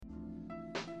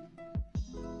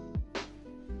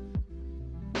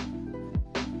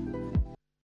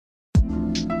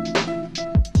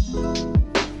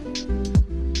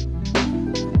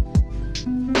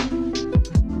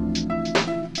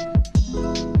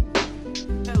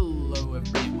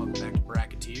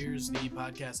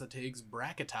podcast that takes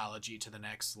bracketology to the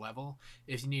next level.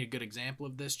 If you need a good example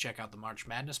of this, check out the March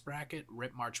Madness bracket,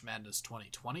 RIP March Madness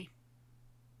 2020.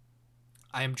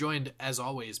 I am joined, as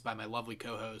always, by my lovely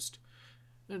co-host,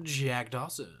 Jack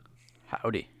Dawson.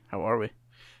 Howdy. How are we?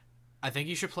 I think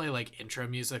you should play, like, intro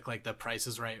music, like the Price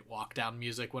is Right walk-down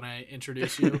music when I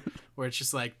introduce you, where it's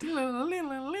just like,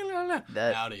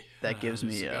 howdy. That gives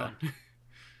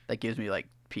me, like,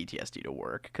 PTSD to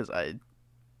work, because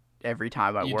every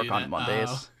time I work on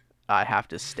Mondays, I have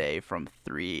to stay from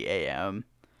 3 a.m.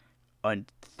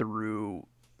 through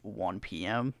 1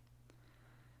 p.m.,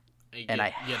 and I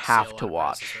have to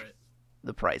watch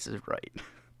The Price is Right.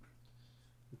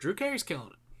 Drew Carey's killing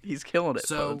it. He's killing it,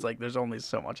 so it's like there's only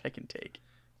so much I can take.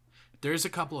 There's a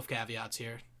couple of caveats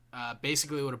here.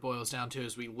 Basically, what it boils down to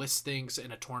is we list things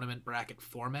in a tournament bracket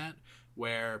format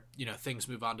where, you know, things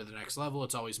move on to the next level.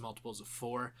 It's always multiples of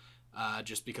 4,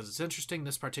 just because it's interesting.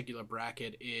 This particular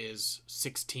bracket is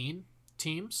 16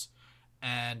 teams,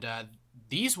 and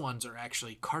these ones are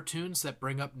actually cartoons that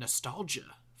bring up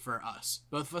nostalgia for us.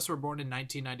 Both of us were born in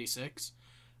 1996,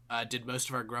 did most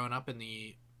of our growing up in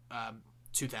the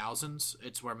 2000s.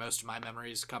 It's where most of my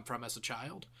memories come from as a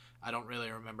child. I don't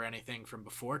really remember anything from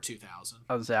before 2000.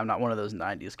 I would say I'm not one of those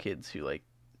 90s kids who, like,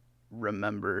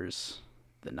 remembers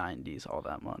the 90s all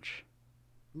that much.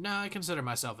 No, I consider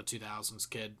myself a 2000s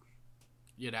kid.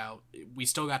 You know, we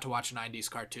still got to watch 90s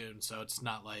cartoons, so it's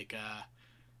not like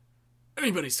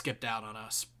anybody skipped out on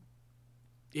us.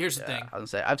 Here's the thing. I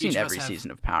was gonna say, I've seen every season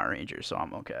of Power Rangers, so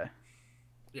I'm okay.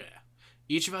 Yeah.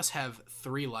 Each of us have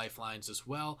 3 lifelines as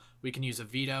well. We can use a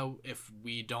veto if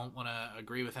we don't want to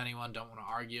agree with anyone, don't want to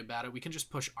argue about it. We can just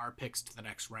push our picks to the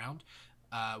next round.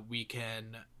 We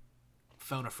can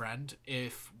phone a friend.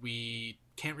 If we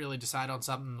can't really decide on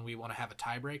something and we want to have a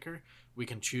tiebreaker, we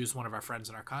can choose one of our friends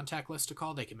in our contact list to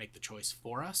call. They can make the choice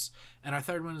for us. And our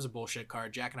third one is a bullshit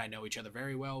card. Jack and I know each other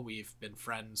very well. We've been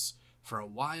friends for a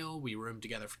while. We roomed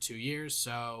together for 2 years,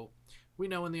 so we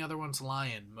know when the other one's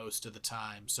lying most of the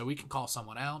time. So we can call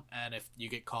someone out, and if you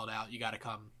get called out, you got to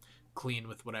come clean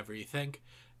with whatever you think.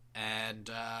 And,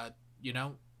 you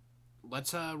know,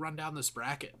 let's run down this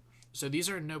bracket. So these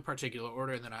are in no particular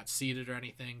order, and they're not seeded or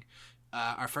anything.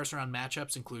 Our first round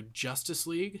matchups include Justice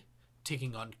League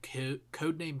taking on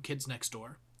Codename Kids Next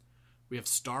Door. We have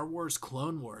Star Wars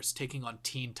Clone Wars taking on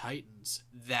Teen Titans.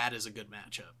 That is a good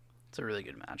matchup. It's a really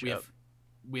good matchup.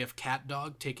 We have Cat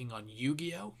Dog taking on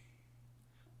Yu-Gi-Oh!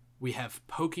 We have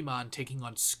Pokemon taking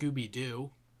on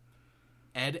Scooby-Doo.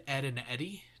 Ed, Edd, and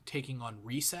Eddy taking on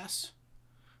Recess.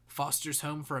 Foster's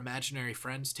Home for Imaginary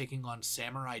Friends taking on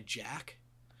Samurai Jack.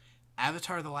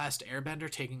 Avatar: The Last Airbender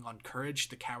taking on Courage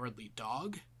the Cowardly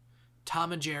Dog.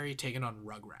 Tom and Jerry taking on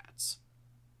Rugrats.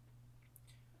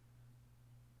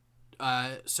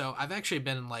 So I've actually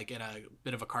been like in a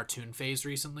bit of a cartoon phase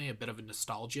recently, a bit of a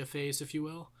nostalgia phase, if you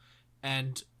will.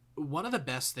 And one of the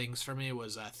best things for me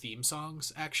was theme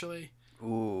songs, actually.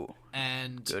 Ooh,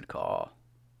 and good call.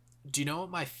 Do you know what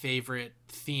my favorite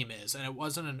theme is? And it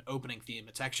wasn't an opening theme.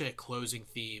 It's actually a closing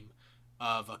theme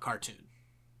of a cartoon.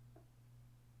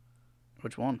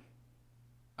 Which one?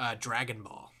 Dragon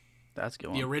Ball. That's a good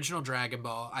one. The original Dragon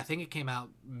Ball. I think it came out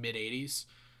mid-'80s.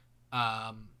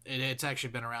 It's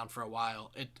actually been around for a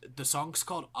while. The song's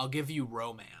called I'll Give You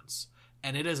Romance.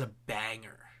 And it is a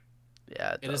banger.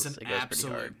 Yeah, it is an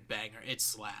absolute banger. It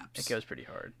slaps. It goes pretty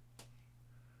hard.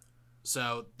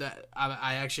 So that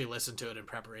I actually listened to it in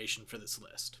preparation for this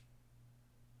list.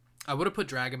 I would have put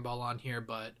Dragon Ball on here,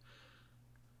 but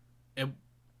it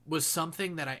was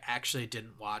something that I actually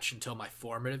didn't watch until my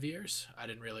formative years. I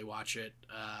didn't really watch it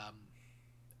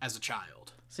as a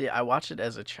child. See, I watched it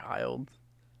as a child,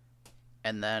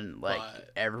 and then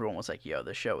everyone was like, yo,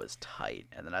 the show is tight.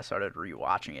 And then I started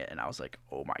rewatching it, and I was like,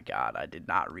 oh my god, I did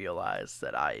not realize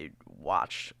that I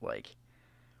watched like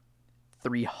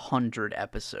 300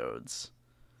 episodes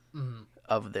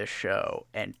of this show,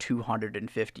 and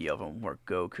 250 of them were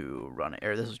Goku running,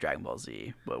 or this was Dragon Ball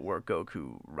Z, but were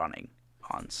Goku running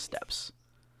on steps.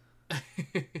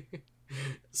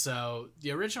 So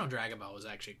the original Dragon Ball was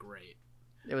actually great.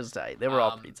 It was tight. They were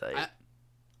all pretty tight.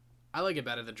 I like it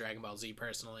better than Dragon Ball Z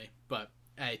personally, but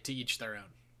hey, to each their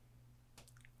own.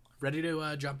 Ready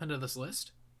to jump into this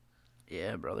list?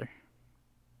 Yeah, brother.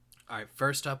 All right,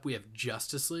 first up we have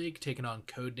Justice League taking on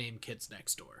Codename Kids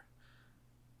Next Door.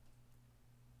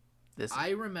 I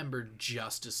remember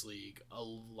Justice League a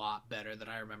lot better than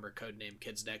I remember Codename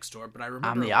Kids Next Door, but I remember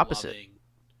I'm the opposite.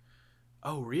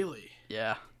 Oh, really?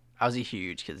 Yeah. I was a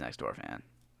huge Kids Next Door fan.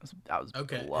 I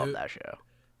love that show.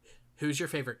 Who's your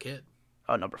favorite kid?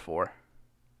 Oh, number 4.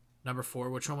 Number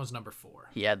 4? Which one was number 4?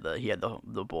 He had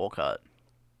the bowl cut.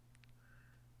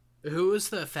 Who was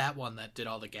the fat one that did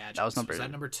all the gadgets? That was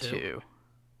number two?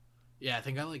 Yeah, I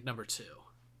think I like number 2.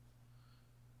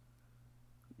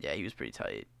 Yeah, he was pretty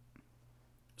tight.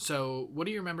 So, what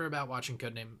do you remember about watching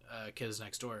Codename Kids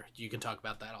Next Door? You can talk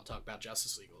about that. I'll talk about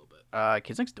Justice League a little bit.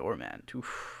 Kids Next Door, man.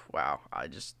 Oof, wow.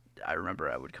 I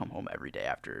remember I would come home every day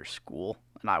after school,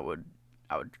 and I would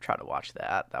try to watch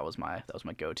that. That was my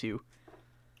go-to.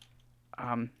 I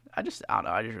don't know. I just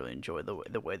really enjoyed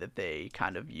the way that they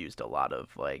kind of used a lot of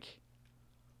like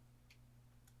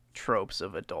tropes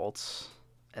of adults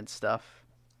and stuff.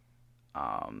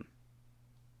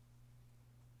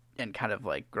 And kind of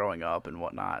like growing up and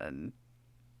whatnot, and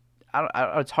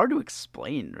it's hard to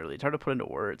explain. Really, it's hard to put into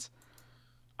words.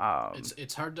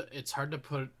 It's hard to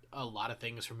put a lot of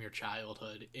things from your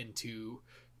childhood into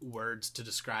words to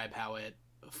describe how it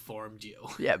formed you.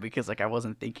 Yeah, because like I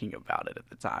wasn't thinking about it at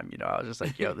the time. You know, I was just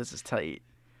like, "Yo, this is tight."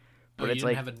 But you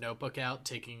didn't have a notebook out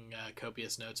taking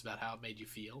copious notes about how it made you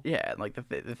feel? Yeah, and like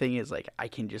the thing is, like, I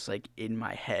can just like in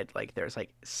my head, like there's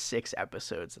like 6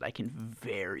 episodes that I can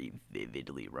very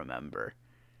vividly remember.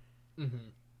 Mm-hmm.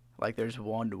 Like there's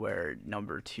one where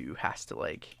number 2 has to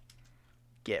like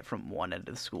get from one end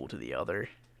of the school to the other,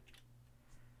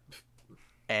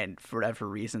 and for whatever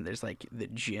reason, there's like the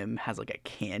gym has like a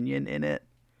canyon in it.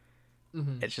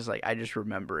 Mm-hmm. It's just like I just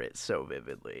remember it so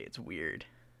vividly. It's weird.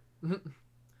 Mm-hmm.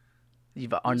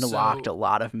 You've unlocked a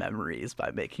lot of memories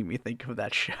by making me think of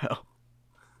that show.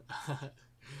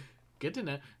 Good to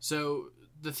know. So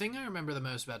the thing I remember the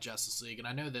most about Justice League, and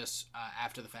I know this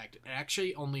after the fact, it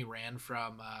actually only ran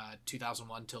from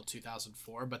 2001 till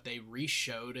 2004, but they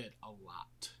re-showed it a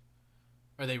lot.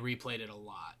 Or they replayed it a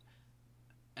lot.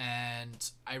 And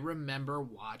I remember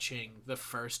watching the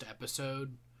first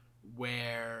episode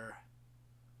where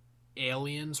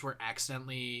aliens were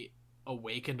accidentally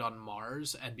awakened on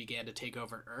Mars and began to take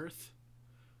over Earth.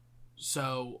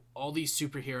 So all these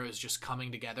superheroes just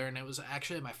coming together, and it was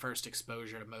actually my first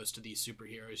exposure to most of these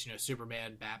superheroes. You know,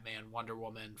 Superman, Batman, Wonder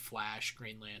Woman, Flash,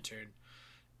 Green Lantern,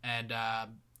 and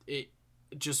it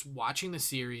just watching the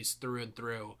series through and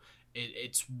through.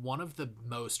 It's one of the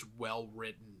most well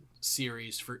written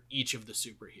series for each of the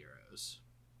superheroes.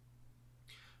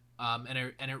 And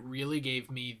it really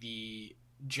gave me the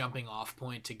jumping off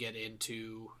point to get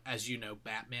into, as you know,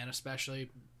 Batman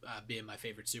especially being my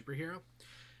favorite superhero,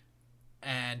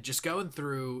 and just going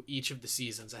through each of the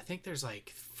seasons. I think there's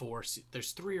like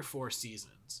 3 or 4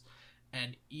 seasons,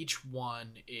 and each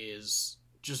one is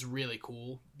just really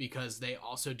cool because they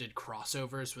also did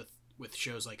crossovers with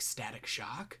shows like Static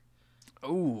Shock.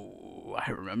 Oh,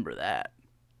 I remember that.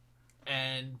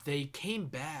 And they came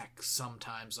back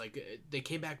sometimes, like they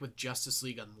came back with Justice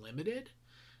League Unlimited.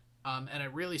 And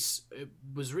it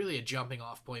was really a jumping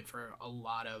off point for a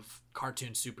lot of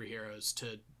cartoon superheroes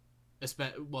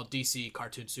DC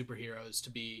cartoon superheroes to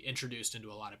be introduced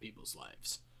into a lot of people's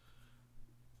lives.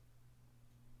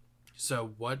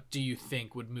 So what do you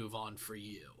think would move on for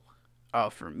you? Oh,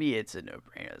 for me, it's a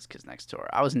no-brainer. It's Kids Next Door.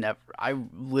 I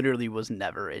literally was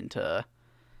never into,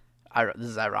 this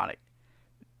is ironic,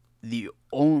 the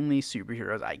only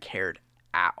superheroes I cared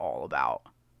at all about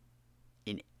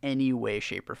in any way,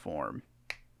 shape, or form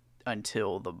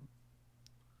until the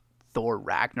Thor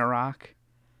Ragnarok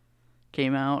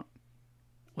came out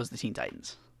was the Teen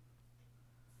Titans.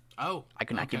 Oh, I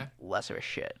could not give less of a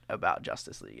shit about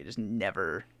Justice League. It just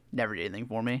never did anything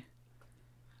for me.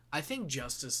 I think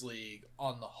Justice League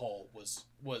on the whole was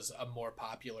a more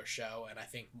popular show, and I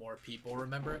think more people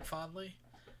remember it fondly.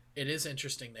 It is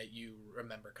interesting that you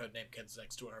remember Codename Kids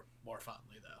Next Door more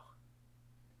fondly, though.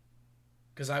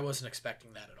 Because I wasn't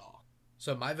expecting that at all.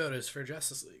 So my vote is for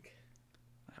Justice League.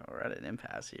 We're at an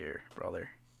impasse here, brother.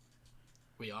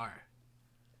 We are.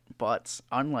 But,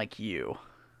 unlike you,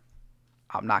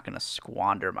 I'm not going to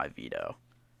squander my veto.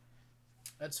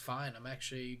 That's fine. I'm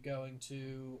actually going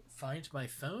to find my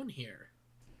phone here.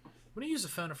 I'm going to use a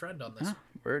phone a friend on this. Huh,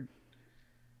 word.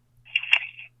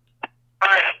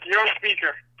 Alright, you're on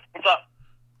speaker. What's up?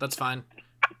 That's fine.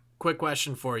 Quick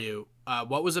question for you.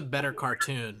 What was a better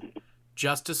cartoon?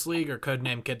 Justice League or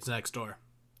Codename Kids Next Door?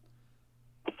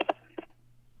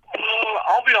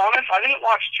 I'll be honest, I didn't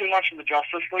watch too much of the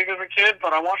Justice League as a kid,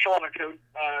 but I watched a lot of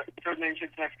Codename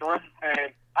Kids Next Door,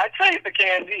 and I'd say the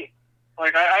KND.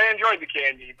 Like, I enjoyed the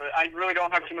KND, but I really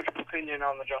don't have too much of an opinion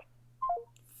on the Justice.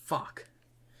 Fuck.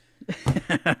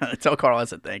 Tell Carl I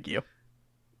said thank you.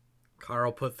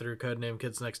 Carl put through Codename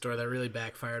Kids Next Door. That really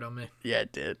backfired on me. Yeah,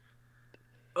 it did.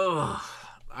 Ugh.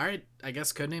 All right, I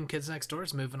guess Codename Kids Next Door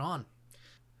is moving on.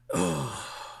 Ugh.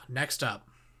 Next up,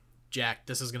 Jack,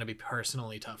 this is going to be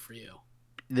personally tough for you.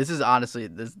 This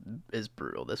is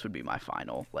brutal. This would be my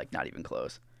final, like, not even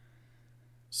close.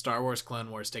 Star Wars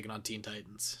Clone Wars taking on Teen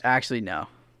Titans. Actually, no.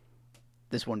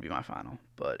 This wouldn't be my final,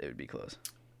 but it would be close.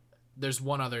 There's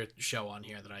one other show on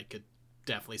here that I could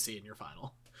definitely see in your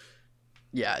final.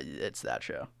 Yeah, it's that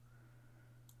show.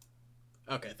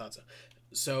 Okay, I thought so.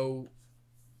 So,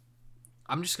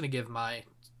 I'm just going to give my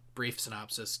brief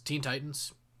synopsis. Teen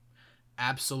Titans,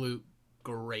 absolute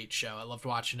great show. I loved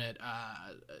watching it.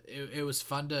 It was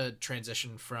fun to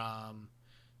transition from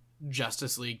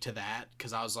Justice League to that,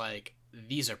 because I was like,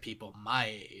 these are people my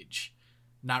age,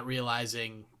 not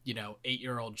realizing,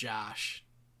 8-year-old Josh,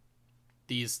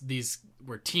 these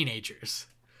were teenagers.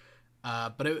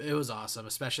 But it was awesome,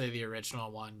 especially the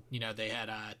original one. They had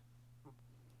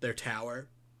their tower.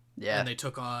 Yeah. And they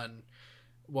took on,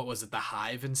 what was it, the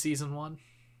Hive in season 1?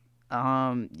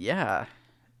 Yeah.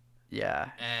 Yeah.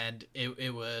 And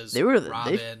it was they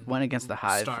Robin, went against the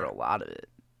Hive for a lot of it.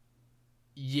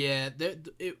 Yeah,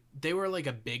 they were like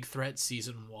a big threat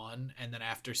season 1, and then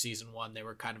after season 1 they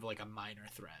were kind of like a minor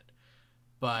threat.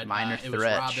 But minor it threat, was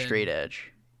Robin, straight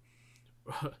edge.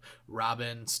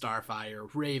 Robin, Starfire,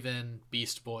 Raven,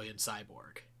 Beast Boy, and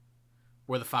Cyborg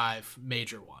were the 5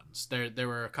 major ones. There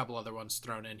were a couple other ones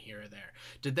thrown in here or there.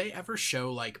 Did they ever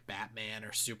show like Batman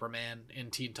or Superman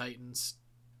in Teen Titans?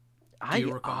 I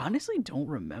honestly don't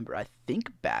remember. I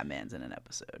think Batman's in an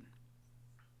episode.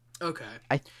 Okay.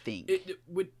 I think.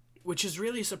 Which is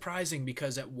really surprising,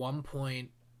 because at one point,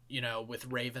 with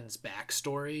Raven's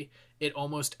backstory, it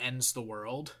almost ends the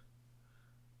world.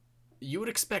 You would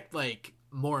expect, like,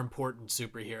 more important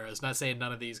superheroes. Not saying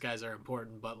none of these guys are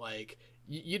important, but, like,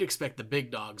 you'd expect the big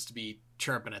dogs to be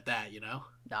chirping at that,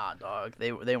 Nah, dog.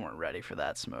 They weren't ready for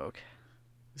that smoke.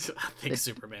 I think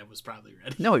Superman was probably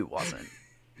ready. No, he wasn't.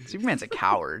 Superman's a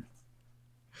coward.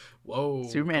 Whoa.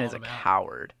 Superman is a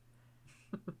coward.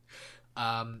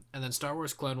 And then Star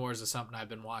Wars Clone Wars is something I've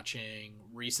been watching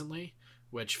recently,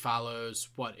 which follows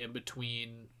in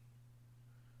between.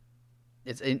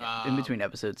 It's in between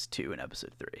episodes 2 and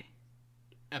episode 3.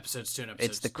 Episodes 2 and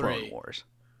episodes 3. It's the Clone Wars.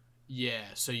 Yeah,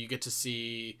 so you get to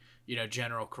see,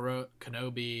 General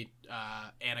Kenobi,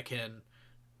 Anakin,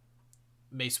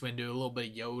 Mace Windu, a little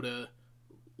bit of Yoda, a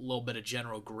little bit of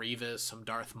General Grievous, some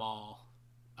Darth Maul,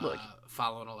 Look,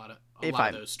 following a lot of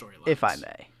those storylines. If I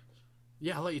may.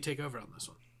 Yeah, I'll let you take over on this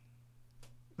one.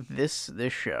 This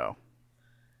show,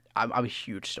 I'm a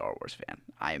huge Star Wars fan.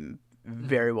 I'm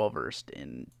very well versed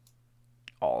in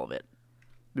all of it.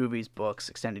 Movies, books,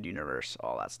 extended universe,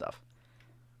 all that stuff.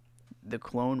 The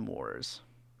Clone Wars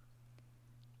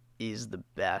is the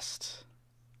best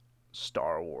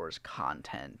Star Wars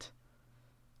content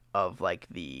of, like,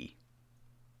 the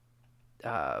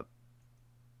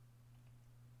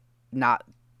not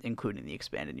including the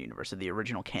expanded universe of the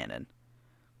original canon.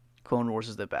 Clone Wars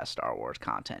is the best Star Wars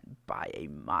content by a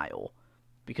mile,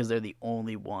 because they're the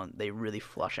only one. They really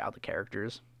flush out the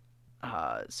characters.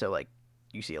 So, like,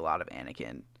 you see a lot of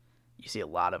Anakin, you see a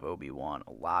lot of Obi-Wan,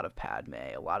 a lot of Padme,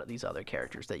 a lot of these other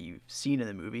characters that you've seen in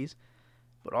the movies,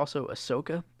 but also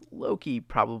Ahsoka, Loki,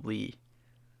 probably,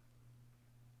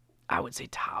 I would say,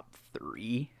 top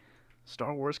 3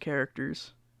 Star Wars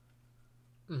characters.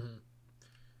 Mm-hmm.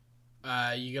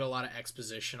 You get a lot of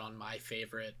exposition on my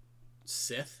favorite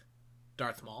Sith,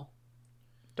 Darth Maul.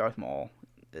 Darth Maul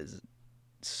is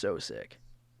so sick.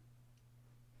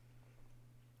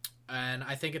 And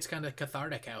I think it's kind of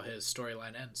cathartic how his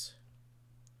storyline ends.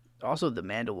 Also, the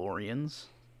Mandalorians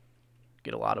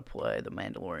get a lot of play. The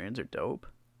Mandalorians are dope.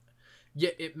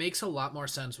 Yeah, it makes a lot more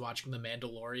sense watching The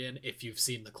Mandalorian if you've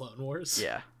seen the Clone Wars.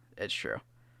 Yeah, it's true.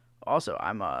 Also,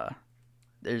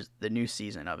 there's the new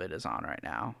season of it is on right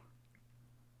now.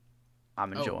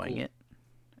 I'm enjoying it.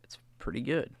 It's pretty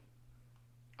good.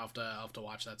 I'll have to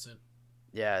watch that soon.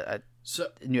 Yeah,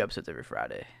 new episodes every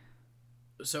Friday.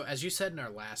 So, as you said in our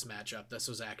last matchup, this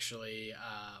was actually,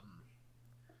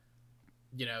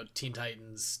 Teen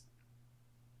Titans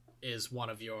is one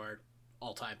of your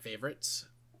all-time favorites.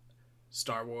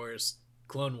 Star Wars,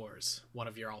 Clone Wars, one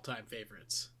of your all-time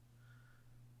favorites.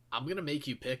 I'm going to make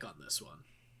you pick on this one.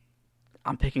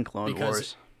 I'm picking Clone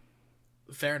Wars.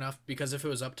 Fair enough, because if it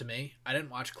was up to me, I didn't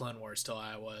watch Clone Wars till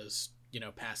I was,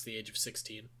 past the age of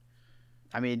 16.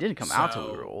 I mean, it didn't come out till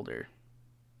we were older.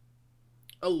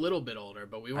 A little bit older,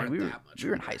 but we weren't that much. We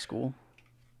were in high school.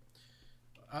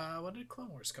 When did Clone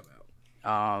Wars come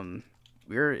out?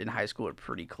 We were in high school or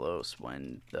pretty close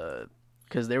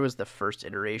because there was the first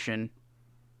iteration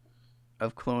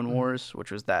of Clone Wars,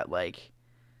 which was that, like,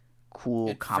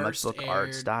 cool comic book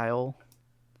art style.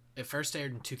 It first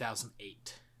aired in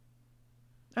 2008.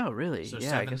 Oh, really? So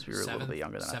I guess we were a little bit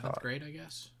younger than I thought. 7th grade, I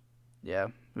guess. Yeah,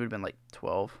 we would have been like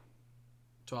 12.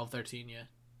 12, 13, yeah.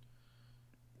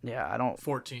 Yeah, I don't...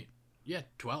 14. Yeah,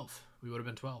 12. We would have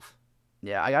been 12.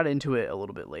 Yeah, I got into it a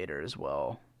little bit later as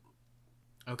well.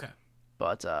 Okay.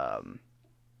 But I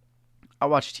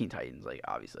watched Teen Titans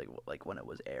obviously when it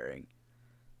was airing.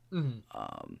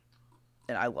 Mm-hmm.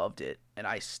 And I loved it, and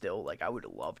I still I would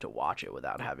love to watch it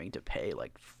without having to pay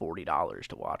 $40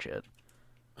 to watch it.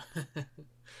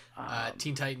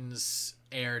 Teen Titans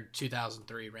aired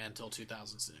 2003, ran until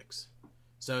 2006.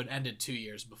 So it ended 2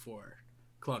 years before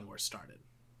Clone Wars started.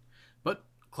 But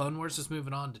Clone Wars is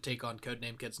moving on to take on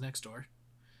Codename Kids Next Door.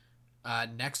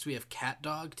 Next we have Cat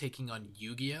Dog taking on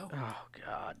Yu-Gi-Oh! Oh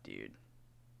god, dude.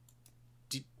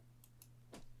 Do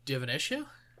you have an issue?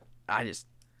 I just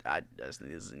think this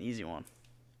is an easy one.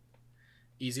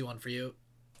 Easy one for you?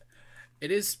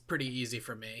 It is pretty easy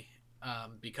for me,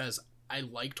 because I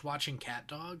liked watching Cat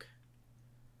Dog.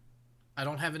 I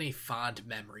don't have any fond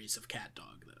memories of Cat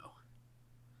Dog, though.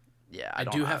 Yeah, I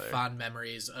do have fond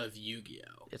memories of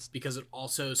Yu-Gi-Oh! It's because it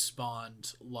also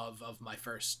spawned love of my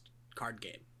first card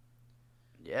game.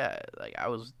 Yeah, I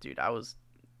was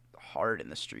hard in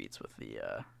the streets with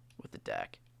the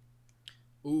deck.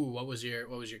 Ooh, what was your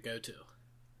go-to?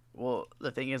 Well,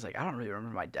 the thing is, I don't really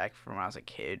remember my deck from when I was a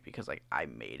kid because, I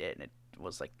made it and it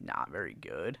was, not very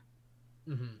good.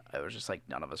 Mm-hmm. It was just,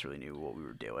 none of us really knew what we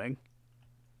were doing.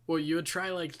 Well, you would try,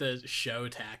 the show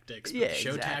tactics, but yeah,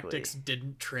 show exactly. tactics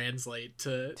didn't translate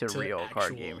to real actual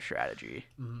card game strategy.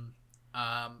 Mm-hmm.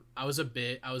 I was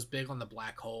big on the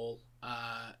black hole,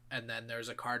 and then there's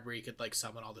a card where you could,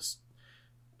 summon all this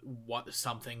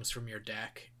some things from your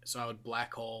deck. So I would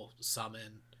black hole,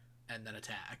 summon, and then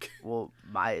attack. Well,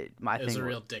 my it thing was a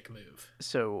real dick move.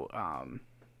 So,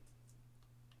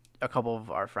 a couple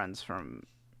of our friends from,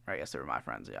 or I guess they were my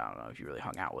friends. I don't know if you really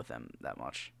hung out with them that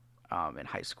much. In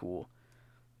high school,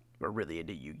 were really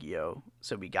into Yu-Gi-Oh.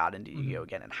 So we got into Yu-Gi-Oh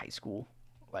again in high school,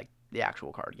 the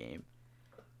actual card game.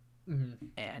 Mm-hmm.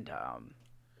 And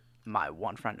my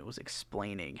one friend was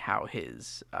explaining how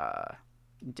his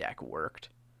deck worked,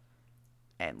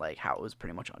 and how it was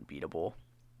pretty much unbeatable.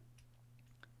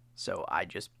 So I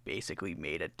just basically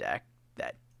made a deck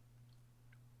that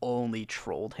only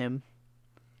trolled him.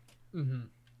 Mm-hmm.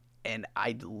 And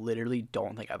I literally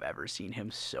don't think I've ever seen him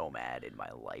so mad in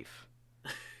my life.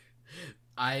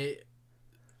 I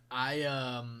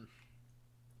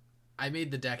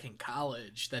made the deck in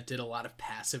college that did a lot of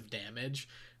passive damage.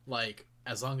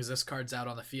 As long as this card's out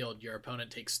on the field, your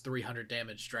opponent takes 300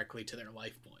 damage directly to their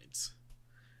life points.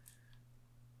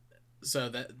 So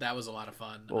that was a lot of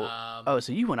fun. Well,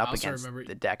 so you went up against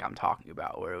the deck I'm talking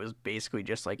about, where it was basically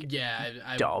just yeah,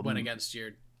 I went against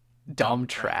your dumb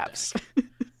traps.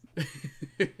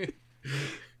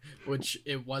 Which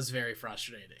it was very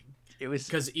frustrating. It was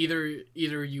because either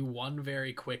you won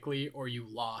very quickly or you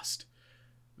lost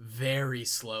very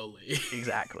slowly.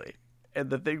 Exactly. And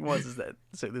the thing is that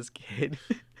this kid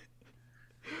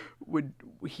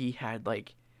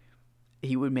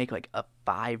he would make a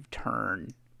 5-turn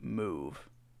move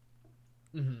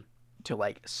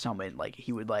to summon,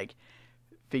 he would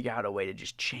figure out a way to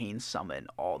just chain summon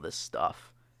all this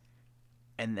stuff,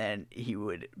 and then he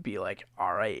would be like,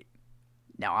 all right,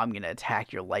 now I'm gonna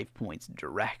attack your life points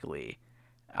directly.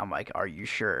 I'm like, are you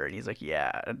sure? And he's like,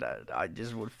 yeah. And I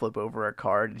just would flip over a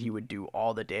card, and he would do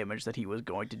all the damage that he was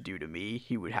going to do to me,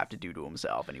 he would have to do to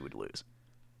himself, and he would lose.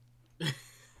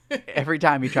 Every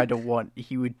time he tried to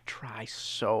he would try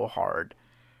so hard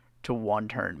to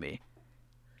one-turn me.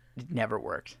 It never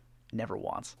worked. Never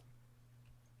once.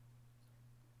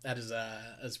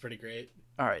 That's pretty great.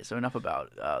 All right, so enough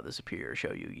about the superior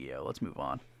show Yu-Gi-Oh. Let's move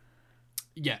on.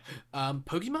 Yeah.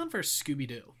 Pokemon versus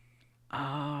Scooby-Doo.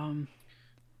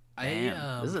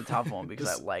 This is a tough one because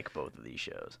I like both of these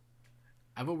shows.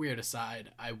 I have a weird aside.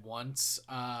 I once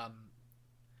I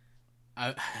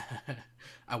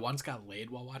once got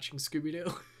laid while watching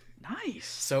Scooby-Doo. Nice.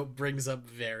 So it brings up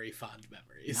very fond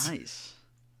memories. Nice.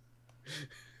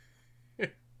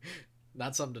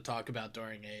 Not something to talk about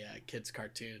during a kids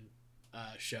cartoon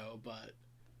show, but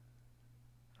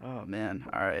oh man.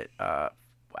 All right.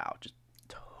 Wow, just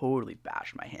totally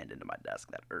bashed my hand into my desk.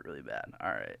 That hurt really bad.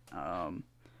 All right.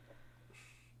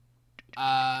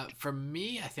 For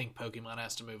me, I think Pokemon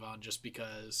has to move on just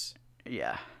because.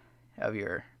 Yeah, have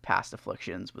your past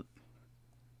afflictions with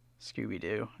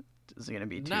Scooby-Doo. Is it gonna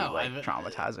be too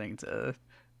traumatizing to?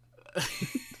 I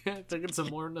think it's a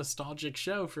more nostalgic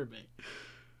show for me.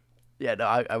 Yeah, no,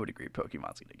 I would agree.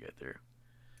 Pokemon's gonna go through.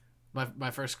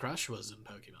 My first crush was in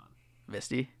Pokemon.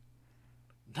 Misty?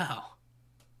 No.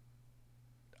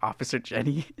 Officer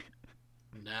Jenny?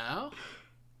 No.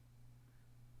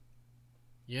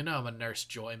 You know I'm a Nurse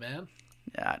Joy man.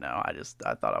 Yeah, I know.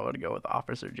 I thought I would go with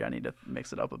Officer Jenny to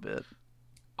mix it up a bit.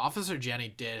 Officer Jenny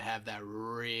did have that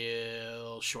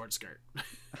real short skirt.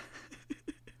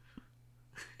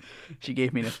 She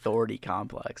gave me an authority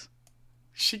complex.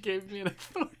 She gave me an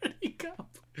authority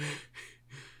complex.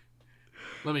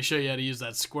 Let me show you how to use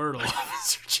that Squirtle,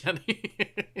 Officer Jenny.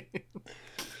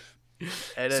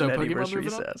 And then Eddie versus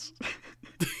Recess.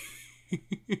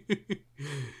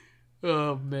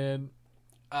 Oh, man.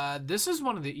 This is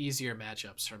one of the easier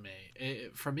matchups for me.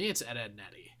 For me, it's Ed, Edd n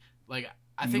Eddy. Like,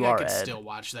 I think I could still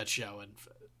watch that show. And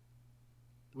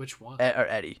which one? Or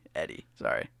Eddie.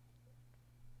 Sorry.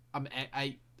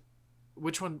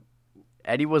 Which one?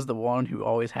 Eddie was the one who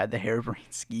always had the harebrained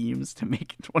schemes to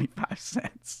make 25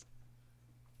 cents.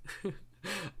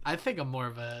 I think I'm more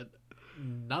of a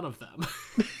none of them.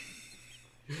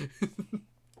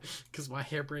 Because my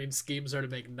harebrained schemes are to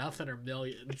make nothing or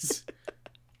millions.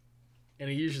 And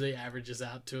it usually averages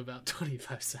out to about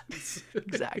 25 cents.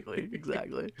 Exactly.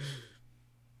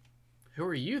 Who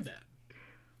are you then?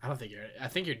 I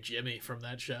think you're Jimmy from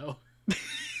that show.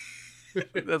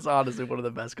 That's honestly one of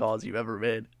the best calls you've ever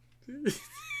made.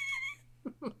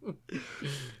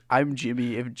 I'm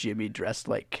Jimmy if Jimmy dressed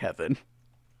like Kevin.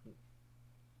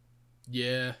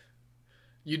 Yeah.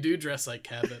 You do dress like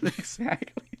Kevin.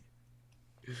 Exactly.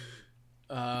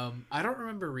 I don't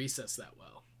remember Recess that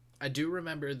well. I do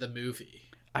remember the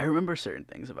movie. I remember certain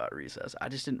things about Recess. I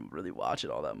just didn't really watch it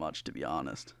all that much, to be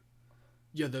honest.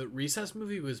 Yeah, the Recess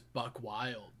movie was buck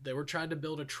wild. They were trying to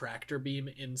build a tractor beam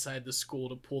inside the school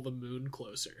to pull the moon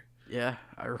closer. Yeah,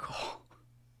 I recall.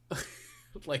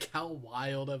 Like, how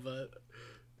wild of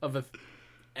a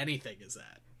anything is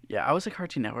that? Yeah, I was a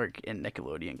Cartoon Network and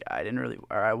Nickelodeon guy.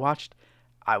 I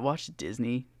watched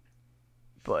Disney,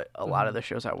 but a lot of the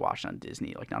shows I watched on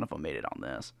Disney, like, none of them made it on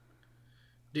this.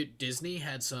 Dude, Disney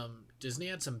had some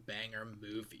banger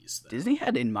movies, though. Disney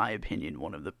had, in my opinion,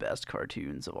 one of the best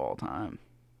cartoons of all time.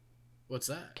 What's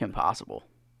that? Kim Possible.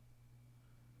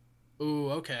 Ooh,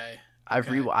 okay. I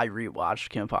rewatched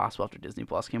Kim Possible after Disney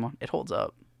Plus came on. It holds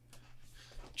up.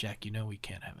 Jack, you know we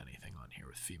can't have anything on here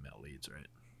with female leads, right?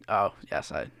 Oh,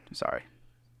 yes, sorry.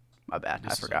 My bad.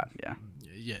 I forgot. Yeah.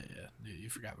 You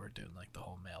forgot we're doing like the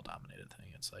whole male dominated thing.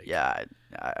 It's like I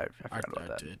forgot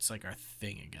about that. It's like our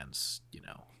thing against,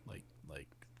 like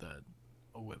the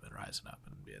women rising up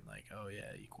and being like, oh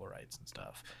yeah, equal rights and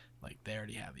stuff. Like, they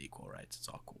already have equal rights. It's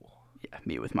all cool. Yeah,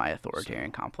 me with my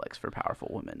authoritarian complex for powerful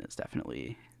women is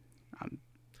definitely, I'm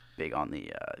big on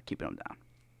the keeping them down.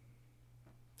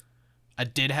 I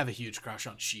did have a huge crush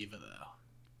on Shiva though.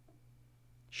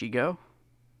 Shigo?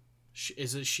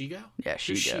 Is it Shigo? Yeah, Shigo.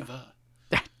 Who's Shiva?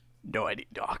 No idea,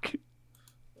 Doc.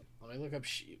 Let me look up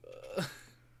Shiva.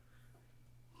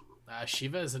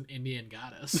 Shiva is an Indian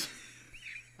goddess.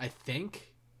 I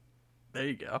think. There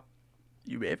you go.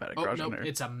 You may have had a crush on her.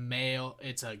 It's a male.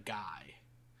 It's a guy.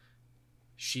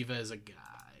 Shiva is a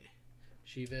guy.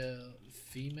 Shiva,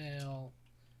 female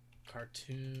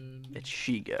cartoon. It's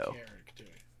Shigo. Character.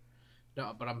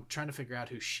 No, but I'm trying to figure out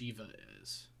who Shiva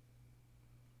is.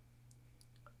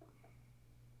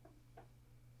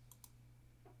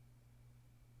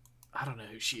 I don't know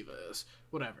who Shiva is.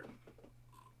 Whatever.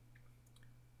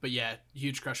 But yeah,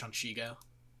 huge crush on Shigo.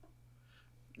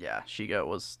 Yeah, Shigo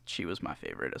was my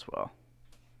favorite as well.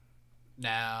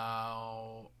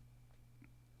 Now,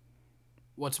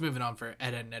 what's moving on for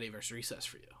Ed, Edd n Eddy versus Recess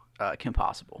for you? Kim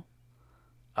Possible.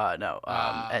 Ed,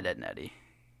 Edd n Eddy.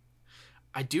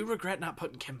 I do regret not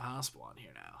putting Kim Possible on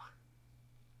here now.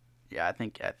 Yeah, I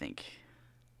think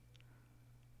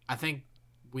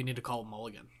we need to call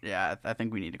Mulligan. Yeah, I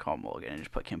think we need to call Mulligan and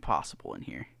just put Kim Possible in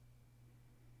here.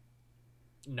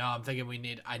 No, I'm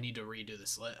thinking I need to redo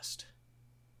this list.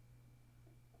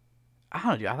 I don't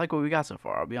know, dude. I like what we got so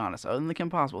far, I'll be honest. Other than the Kim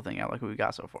Possible thing, I like what we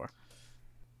got so far.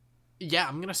 Yeah,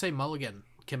 I'm going to say Mulligan.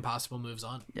 Kim Possible moves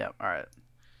on. Yeah, alright.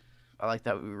 I like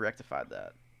that we rectified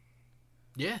that.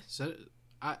 Yeah, so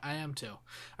I am too.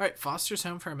 Alright, Foster's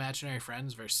Home for Imaginary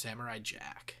Friends versus Samurai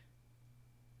Jack.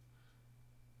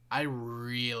 I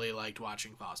really liked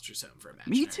watching Foster's Home for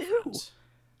Imaginary Friends. Me too. Friends.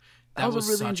 That was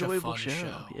a really enjoyable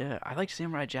show. Yeah, I liked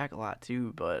Samurai Jack a lot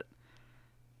too, but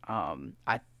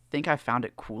I think I found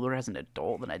it cooler as an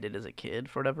adult than I did as a kid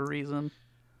for whatever reason.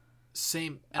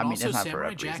 Same. And also,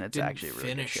 Samurai Jack didn't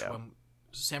finish when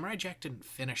Samurai Jack didn't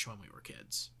finish when we were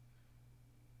kids.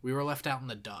 We were left out in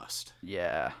the dust.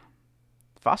 Yeah,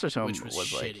 Foster's Home was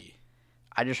shitty. Like,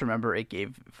 I just remember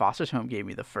Foster's Home gave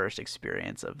me the first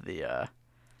experience of the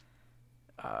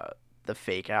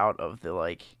fake out of the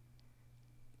like.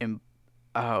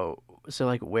 So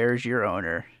like, where's your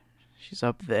owner? She's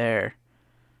up there.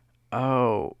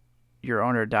 Oh, your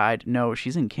owner died. No,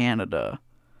 she's in Canada.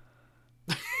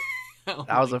 Oh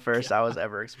That was the my first God. I was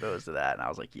ever exposed to that, and I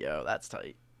was like, yo, that's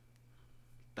tight.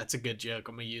 That's a good joke.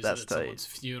 I'm gonna use That's it at tight. someone's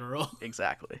funeral.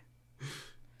 Exactly.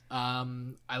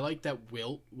 I like that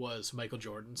Wilt was Michael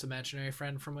Jordan's imaginary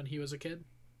friend from when he was a kid.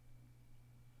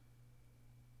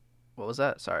 What was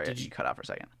that? Sorry, Did you cut out for a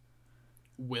second.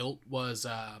 Wilt was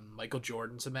Michael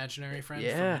Jordan's imaginary friend from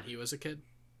Yeah. when he was a kid.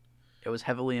 It was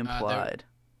heavily implied.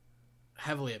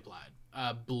 Heavily implied.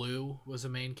 Blue was a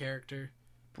main character.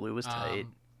 Blue was tight.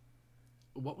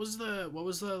 What was the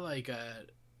like?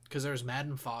 Because there was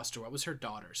Madden Foster. What was her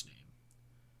daughter's name?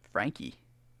 Frankie.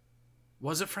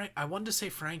 Was it Frank? I wanted to say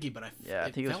Frankie, but I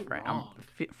think it was Frank. wrong.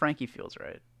 Frankie feels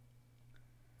right.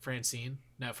 Francine?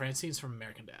 No, Francine's from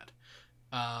American Dad.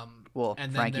 Well,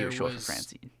 and Frankie then was short for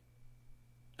Francine.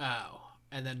 Oh,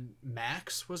 and then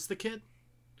Max was the kid.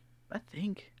 I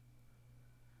think.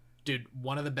 Dude,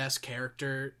 one of the best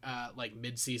character, like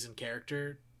mid-season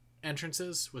character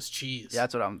entrances was Cheese. Yeah,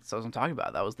 that's what I'm talking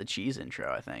about. That was the Cheese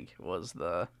intro. I think was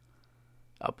the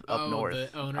up north.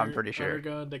 The owner, I'm pretty sure. Owner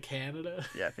going to Canada.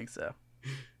 Yeah, I think so.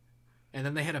 And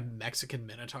then they had a Mexican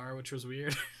Minotaur, which was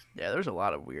weird. Yeah, there was a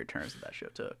lot of weird turns that show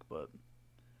took, but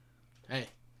hey,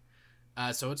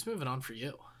 so what's moving on for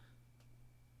you?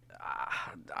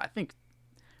 I think,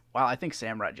 while I think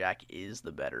Samurai Jack is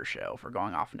the better show for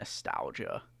going off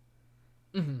nostalgia,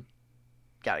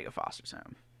 gotta go Foster's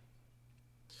Home.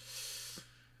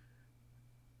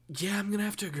 Yeah, I'm gonna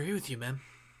have to agree with you, man.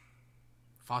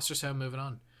 Foster's Home, moving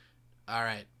on. All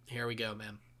right, here we go,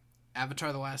 man.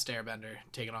 Avatar: The Last Airbender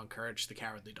taking on Courage the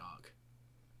Cowardly Dog.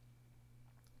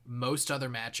 Most other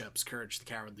matchups, Courage the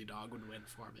Cowardly Dog would win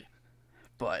for me.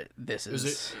 But this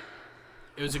is...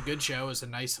 It was a good show. It was a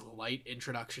nice, light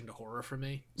introduction to horror for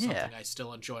me. Something I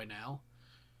still enjoy now.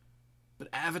 But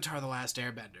Avatar: The Last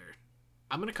Airbender,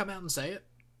 I'm going to come out and say it.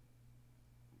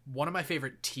 One of my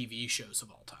favorite TV shows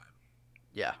of all time.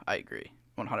 Yeah, I agree.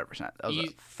 100%. That was a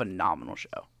phenomenal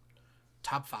show.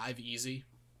 Top 5, easy.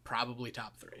 Probably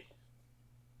top 3.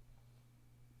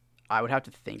 I would have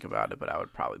to think about it, but I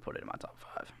would probably put it in my top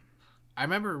 5. I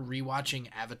remember rewatching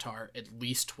Avatar at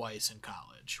least twice in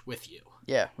college with you.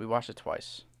 Yeah, we watched it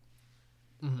twice.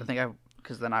 Mm-hmm. I think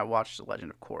because then I watched The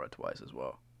Legend of Korra twice as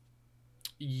well.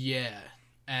 Yeah,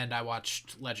 and I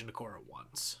watched Legend of Korra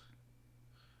once,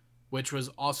 which was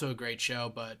also a great show,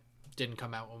 but didn't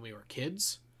come out when we were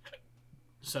kids,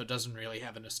 so it doesn't really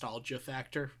have a nostalgia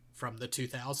factor from the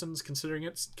 2000s, considering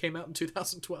it came out in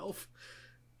 2012.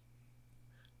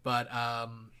 But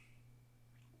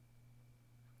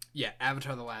yeah,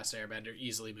 Avatar: The Last Airbender,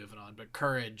 easily moving on. But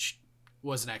Courage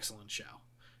was an excellent show.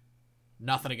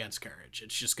 Nothing against Courage.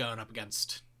 It's just going up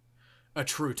against a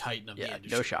true titan of the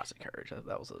industry. No shots at Courage.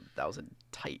 That was a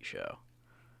tight show.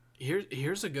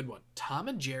 Here's a good one. Tom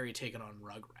and Jerry taking on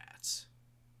Rugrats.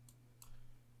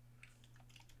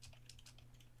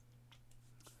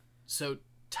 So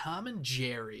Tom and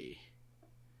Jerry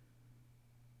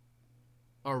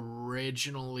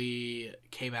originally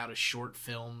came out as short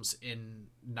films in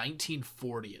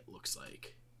 1940, it looks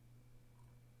like.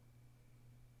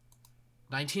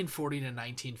 1940 to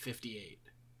 1958.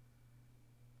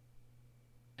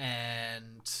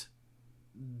 And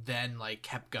then like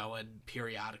kept going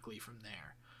periodically from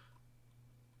there.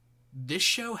 This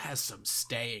show has some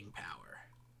staying power.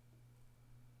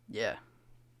 Yeah.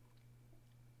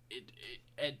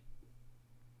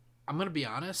 I'm gonna be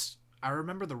honest, I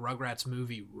remember the Rugrats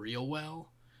movie real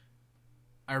well.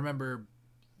 I remember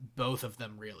both of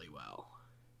them really well.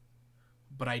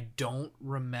 But I don't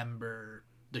remember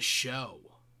the show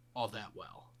all that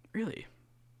well. Really?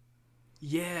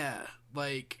 Yeah,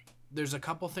 like there's a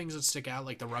couple things that stick out,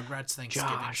 like the Rugrats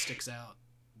Thanksgiving sticks out.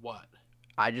 What?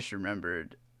 I just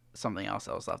remembered something else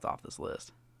that was left off this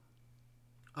list.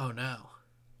 Oh no.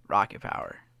 Rocket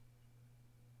Power.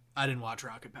 I didn't watch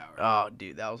Rocket Power. Oh,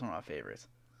 dude, that was one of my favorites.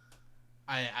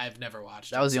 I've never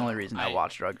watched it. That was the only reason I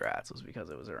watched Rugrats, was because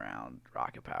it was around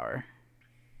Rocket Power.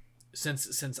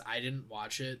 Since I didn't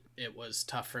watch it, it was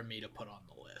tough for me to put on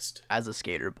the list. As a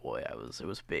skater boy, it was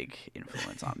a big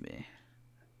influence on me.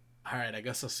 All right, I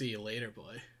guess I'll see you later,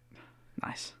 boy.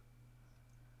 Nice.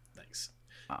 Thanks.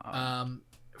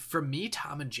 For me,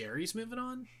 Tom and Jerry's moving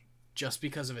on, just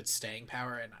because of its staying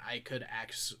power, and I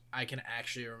can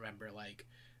actually remember like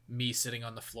me sitting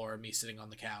on the floor, me sitting on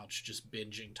the couch, just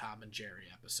binging Tom and Jerry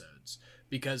episodes,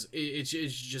 because it's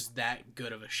just that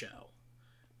good of a show.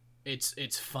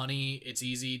 It's funny, it's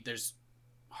easy. There's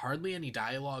hardly any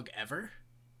dialogue ever.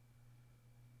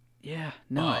 Yeah,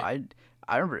 no, I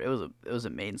remember it was a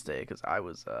mainstay because I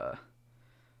was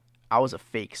a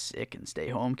fake sick and stay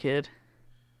home kid.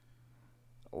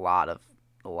 A lot of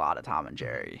Tom and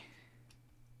Jerry.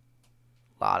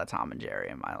 A lot of Tom and Jerry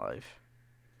in my life.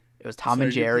 It was Tom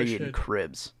and Jerry and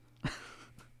Cribs.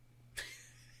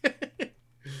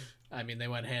 I mean, they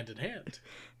went hand in hand.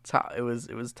 It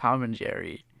was Tom and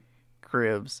Jerry,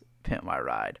 Cribs, Pimp My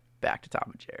Ride, back to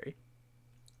Tom and Jerry.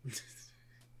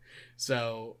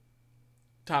 So,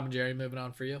 Tom and Jerry moving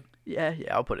on for you? Yeah,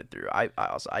 I'll put it through.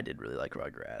 I did really like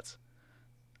Rugrats.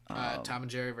 Tom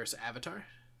and Jerry versus Avatar?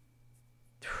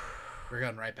 We're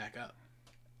going right back up.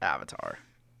 Avatar.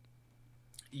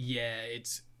 Yeah,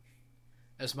 it's...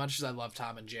 As much as I love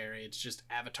Tom and Jerry, it's just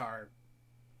Avatar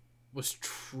was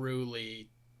truly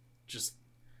just...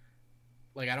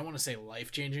 Like, I don't want to say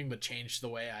life-changing, but changed the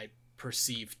way I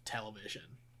perceive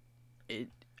television. It's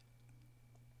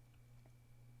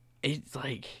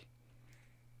like...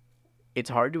 It's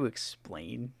hard to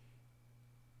explain,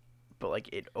 but, like,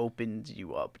 it opens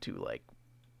you up to, like,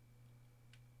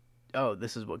 oh,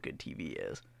 this is what good TV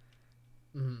is.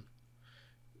 Mm-hmm.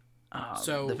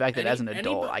 So the fact that as an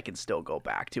adult, I can still go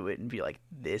back to it and be like,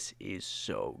 this is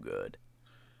so good.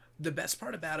 The best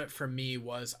part about it for me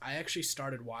was I actually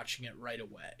started watching it right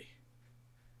away.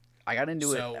 I got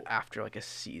into it after like a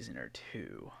season or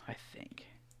two, I think.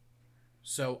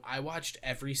 So I watched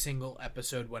every single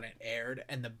episode when it aired,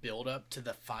 and the build up to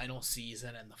the final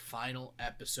season and the final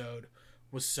episode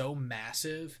was so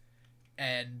massive,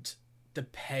 and the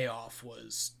payoff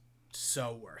was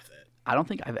so worth it. I don't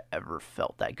think I've ever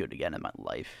felt that good again in my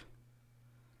life.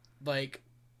 Like,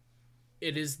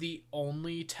 it is the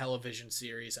only television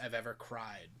series I've ever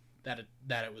cried that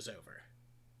it was over.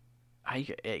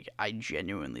 I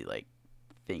genuinely like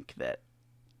think that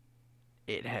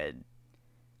it had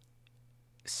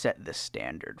set the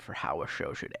standard for how a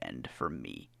show should end for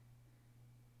me.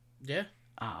 Yeah.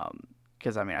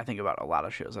 Because I mean, I think about a lot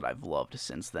of shows that I've loved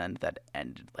since then that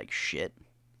ended like shit.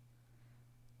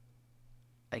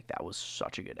 Like, that was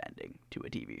such a good ending to a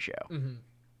TV show. Mm-hmm.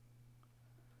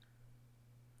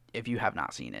 If you have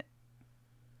not seen it,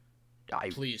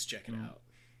 please check it out.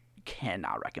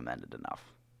 Cannot recommend it enough.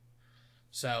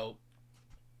 So,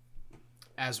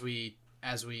 as we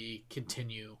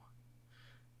continue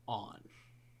on,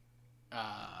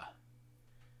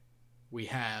 we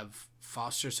have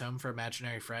Foster's Home for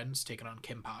Imaginary Friends taking on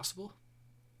Kim Possible.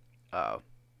 Oh,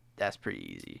 that's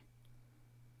pretty easy.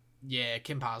 Yeah,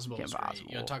 Kim Possible was great.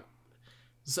 You know,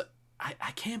 so,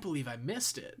 I can't believe I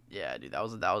missed it. Yeah, dude, that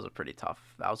was a pretty tough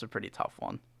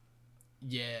one.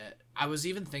 Yeah, I was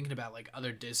even thinking about like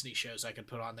other Disney shows I could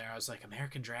put on there. I was like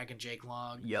American Dragon, Jake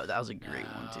Long. Yo, that was a great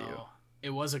one too.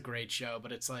 It was a great show,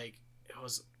 but it's like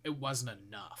it wasn't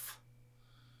enough.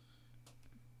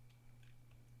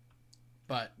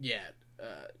 But yeah,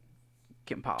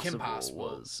 Kim Possible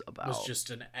was just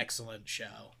an excellent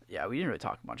show. Yeah, we didn't really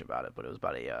talk much about it, but it was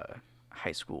about a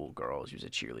high school girl. She was a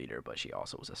cheerleader, but she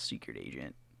also was a secret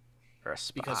agent or a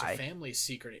spy. Because her family's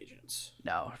secret agents.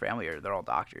 No, her family they're all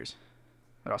doctors.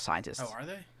 They're all scientists. Oh, are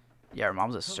they? Yeah, her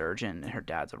mom's a surgeon and her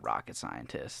dad's a rocket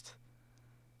scientist.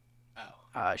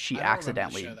 Oh. She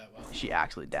accidentally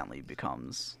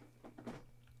becomes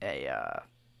a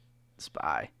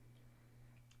spy.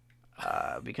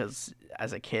 Because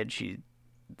as a kid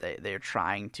they're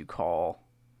trying to call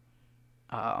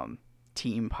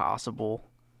Team Possible,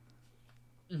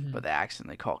 mm-hmm. but they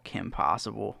accidentally call Kim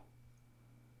Possible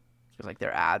because like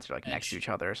their ads are like next to each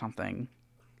other or something.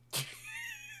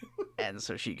 And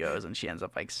so she goes and she ends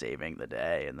up like saving the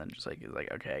day, and then just like is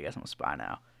like, okay, I guess I'm a spy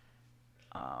now.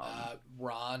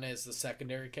 Ron is the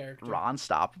secondary character. Ron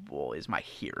Stoppable is my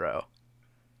hero.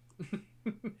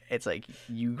 It's like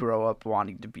you grow up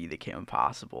wanting to be the Kim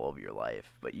Possible of your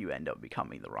life, but you end up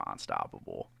becoming the Ron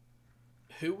Stoppable.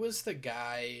 Who was the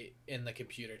guy in the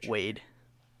computer chain? Wade.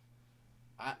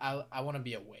 I want to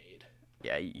be a Wade.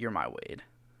 Yeah, you're my Wade.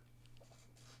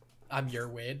 I'm your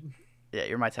Wade? Yeah,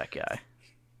 you're my tech guy.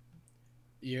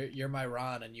 You're my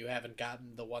Ron, and you haven't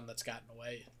gotten the one that's gotten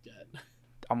away yet.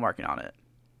 I'm working on it.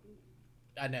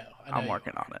 I know I'm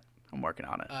working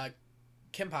on it.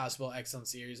 Kim Possible, excellent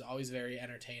series, always very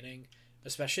entertaining,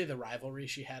 especially the rivalry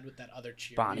she had with that other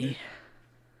cheerleader. Bonnie.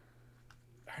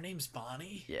 Her name's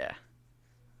Bonnie? Yeah.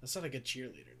 That's not a good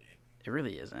cheerleader name. It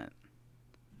really isn't.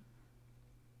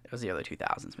 It was the early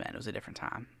 2000s, man. It was a different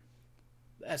time.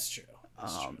 That's true.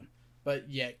 True. But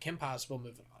yeah, Kim Possible,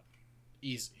 moving on.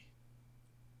 Easy.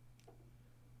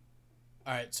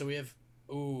 Alright, so we have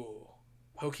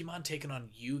Pokemon taking on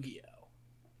Yu-Gi-Oh!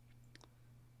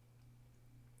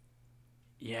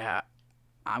 Yeah,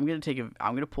 I'm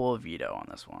gonna pull a veto on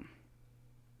this one.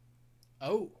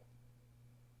 Oh.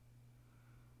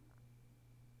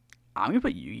 I'm gonna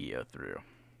put Yu-Gi-Oh! through.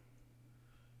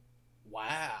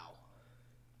 Wow.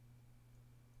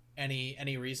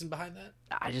 Any reason behind that?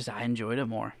 I enjoyed it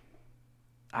more.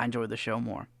 I enjoyed the show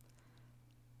more.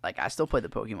 Like, I still play the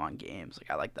Pokemon games.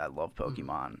 Like, I love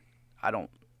Pokemon. I'm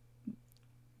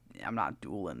not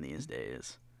dueling these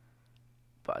days.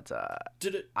 But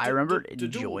I remember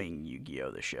enjoying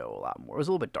Yu-Gi-Oh! The show a lot more. It was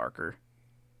a little bit darker.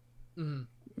 Mm-hmm.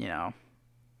 You know?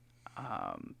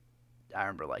 I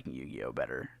remember liking Yu-Gi-Oh!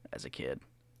 Better as a kid.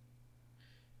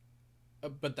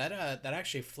 But that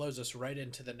actually flows us right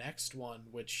into the next one,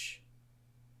 which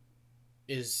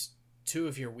is two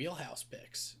of your wheelhouse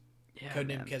picks. Yeah,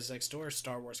 Codename Kids Next Door,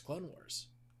 Star Wars Clone Wars.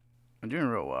 I'm doing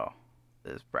real well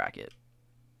this bracket.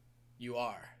 You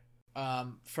are.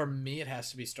 For me, it has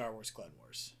to be Star Wars Clone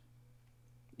Wars.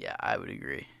 Yeah, I would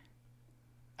agree.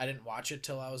 I didn't watch it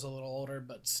till I was a little older,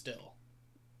 but still.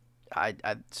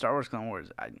 Star Wars Clone Wars,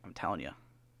 I'm telling you,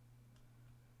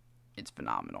 it's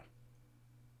phenomenal.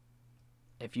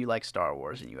 If you like Star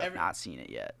Wars and you have not seen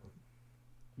it yet,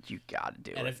 you gotta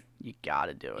do it. You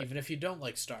gotta do it. Even if you don't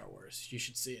like Star Wars, you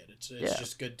should see it. It's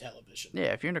just good television.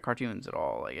 Yeah, if you're into cartoons at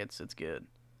all, like it's good.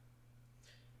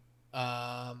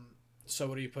 So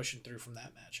what are you pushing through from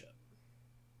that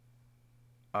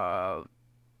matchup?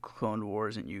 Clone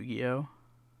Wars and Yu-Gi-Oh.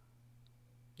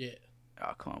 Yeah.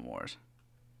 Clone Wars.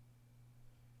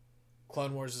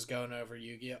 Clone Wars is going over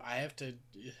Yu-Gi-Oh. I have to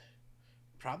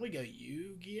probably go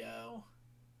Yu-Gi-Oh,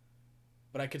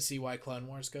 but I could see why Clone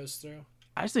Wars goes through.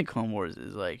 I just think Clone Wars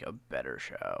is like a better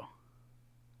show.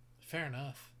 Fair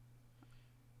enough.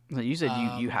 So you said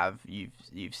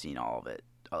you've seen all of it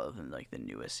other than like the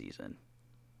newest season.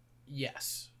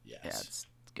 Yes. Yeah, it's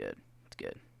good. It's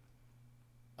good.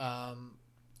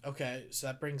 Okay, so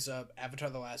that brings up Avatar: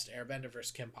 The Last Airbender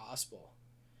versus Kim Possible.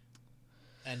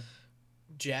 And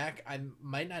Jack, I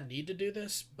might not need to do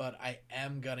this, but I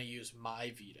am gonna use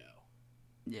my veto.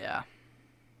 Yeah.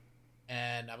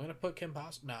 And I'm gonna put Kim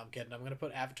Possible. No, I'm kidding. I'm gonna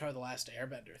put Avatar: The Last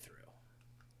Airbender through.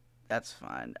 That's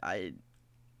fine. I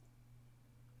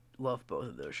love both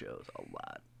of those shows a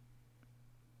lot.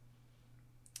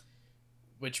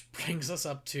 Which brings us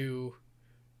up to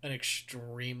an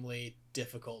extremely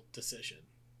difficult decision.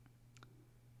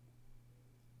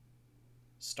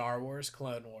 Star Wars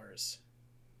Clone Wars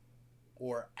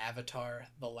or Avatar: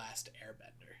 The Last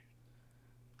Airbender.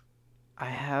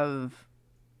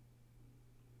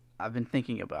 I've been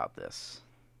thinking about this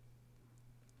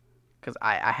because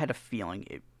I had a feeling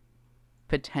it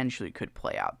potentially could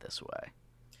play out this way.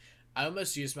 I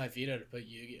almost used my veto to put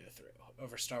Yu-Gi-Oh! Through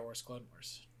over Star Wars Clone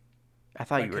Wars. I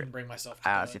thought couldn't bring myself to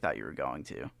I honestly thought you were going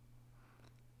to.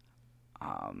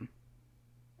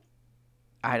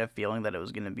 I had a feeling that it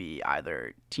was going to be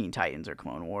either Teen Titans or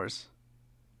Clone Wars.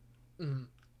 Mm-hmm.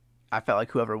 I felt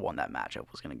like whoever won that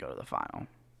matchup was going to go to the final.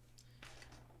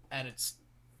 And it's...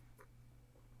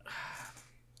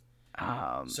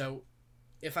 So,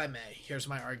 if I may, here's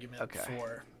my argument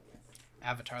for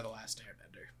Avatar: The Last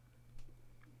Airbender.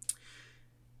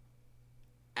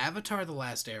 Avatar: The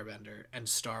Last Airbender and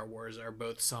Star Wars are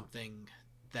both something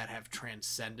that have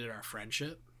transcended our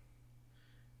friendship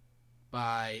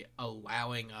by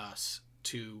allowing us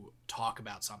to talk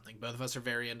about something. Both of us are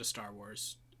very into Star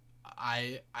Wars.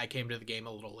 I came to the game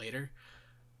a little later,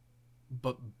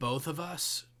 but both of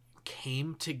us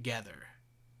came together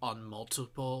on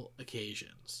multiple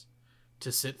occasions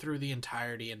to sit through the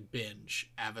entirety and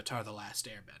binge Avatar: The Last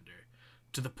Airbender,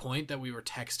 to the point that we were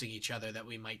texting each other that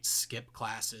we might skip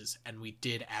classes, and we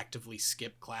did actively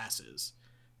skip classes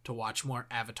to watch more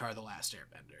Avatar: The Last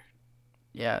Airbender.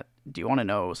 Yeah. Do you want to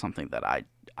know something that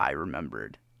I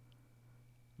remembered?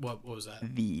 What was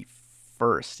that? The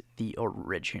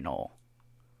original,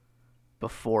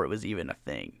 before it was even a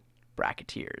thing,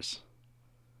 Bracketeers,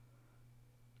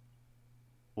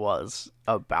 was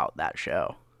about that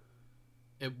show.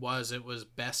 It was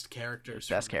best characters.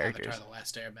 Best characters. Avatar: The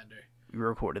Last Airbender. We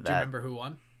recorded that. Do you remember who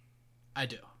won? I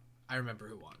do. I remember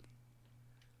who won.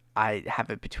 I have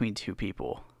it between two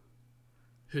people.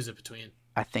 Who's it between?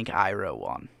 I think Iroh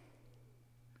won.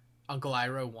 Uncle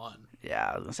Iroh won.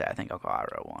 Yeah, I was going to say, I think Uncle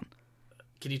Iroh won.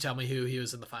 Can you tell me who he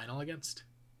was in the final against?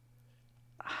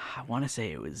 I want to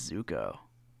say it was Zuko.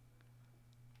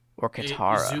 Or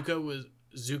Katara.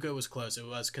 Zuko was close. It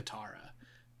was Katara.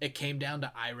 It came down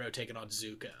to Iroh taking on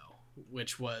Zuko,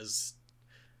 which was,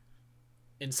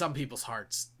 in some people's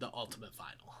hearts, the ultimate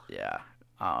final. Yeah.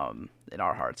 In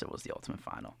our hearts, it was the ultimate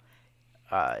final.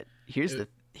 Here's the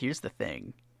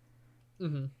thing.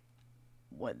 Mm-hmm.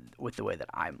 With the way that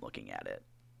I'm looking at it,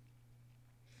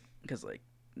 because like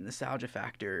nostalgia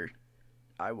factor,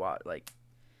 I watched like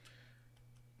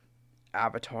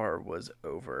Avatar was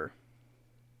over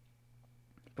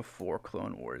before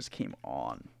Clone Wars came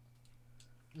on.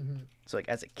 Mm-hmm. So like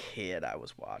as a kid, I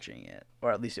was watching it,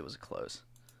 or at least it was close.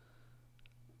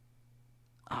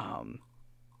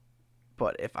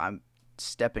 But if I'm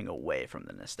stepping away from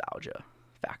the nostalgia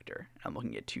factor, I'm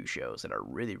looking at two shows that are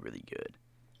really, really good,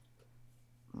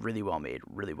 really well made,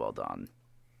 really well done.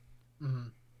 Mm-hmm.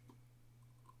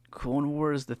 Clone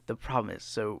Wars, the problem is,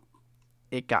 so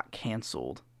it got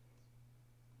canceled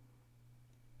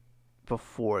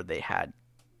before they had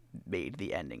made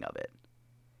the ending of it.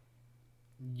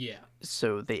 Yeah.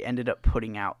 So they ended up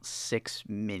putting out 6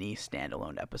 mini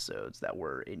standalone episodes that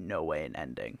were in no way an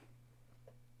ending.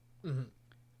 Mm-hmm.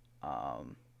 I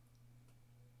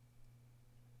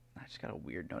just got a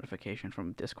weird notification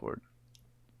from Discord.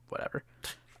 Whatever.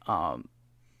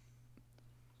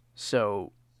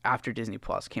 So after Disney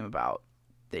Plus came about,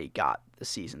 they got the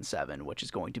season 7, which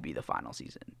is going to be the final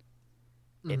season.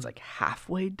 Mm-hmm. It's like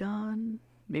halfway done,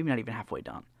 maybe not even halfway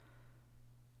done.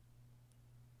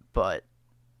 But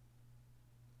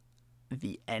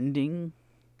the ending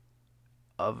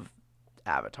of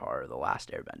Avatar: The Last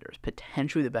Airbender is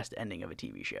potentially the best ending of a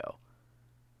TV show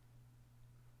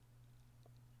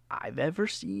I've ever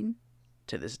seen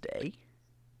to this day.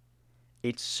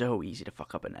 It's so easy to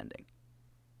fuck up an ending.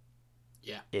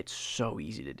 Yeah. It's so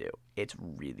easy to do. It's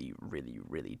really, really,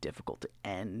 really difficult to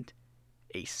end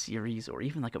a series or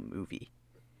even like a movie,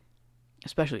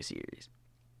 especially a series,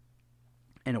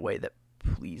 in a way that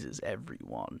pleases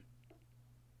everyone.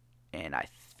 And I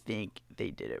think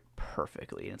they did it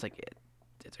perfectly. And it's like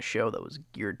it's a show that was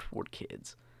geared toward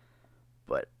kids,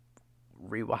 but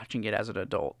rewatching it as an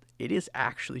adult, it is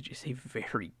actually just a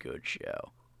very good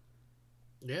show.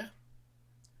 Yeah.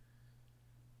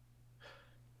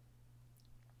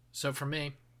 So for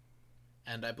me,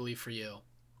 and I believe for you,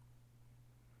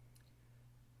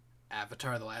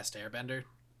 Avatar: The Last Airbender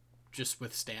just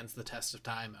withstands the test of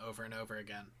time over and over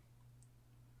again.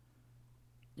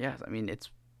 Yes, I mean,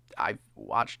 I've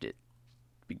watched it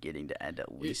beginning to end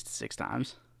at least 6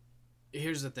 times.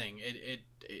 Here's the thing.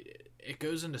 It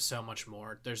goes into so much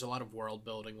more. There's a lot of world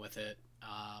building with it.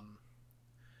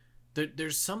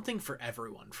 There's something for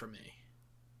everyone for me.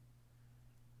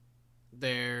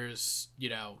 There's,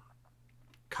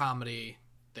 comedy,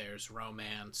 there's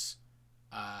romance,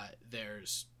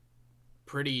 there's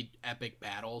pretty epic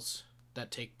battles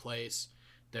that take place.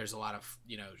 There's a lot of,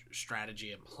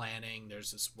 strategy and planning.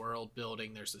 There's this world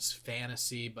building. There's this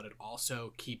fantasy, but it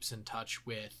also keeps in touch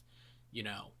with,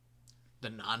 the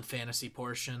non-fantasy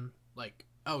portion. Like,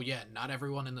 oh yeah, not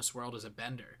everyone in this world is a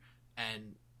bender.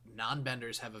 And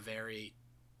non-benders have a very,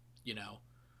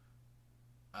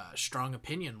 strong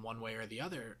opinion one way or the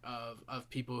other of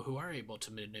people who are able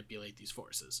to manipulate these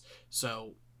forces.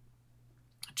 So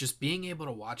just being able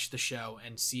to watch the show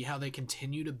and see how they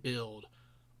continue to build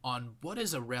on what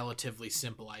is a relatively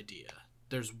simple idea.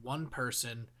 There's one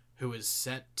person who is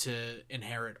set to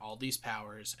inherit all these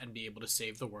powers and be able to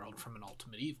save the world from an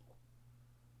ultimate evil.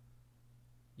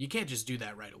 You can't just do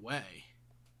that right away.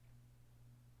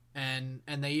 And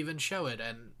they even show it,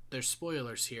 and there's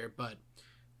spoilers here, but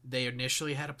they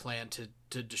initially had a plan to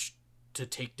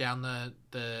take down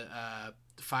the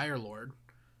Fire Lord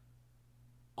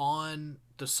on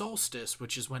the solstice,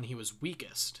 which is when he was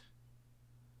weakest.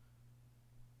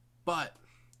 But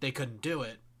they couldn't do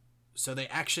it, so they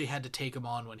actually had to take him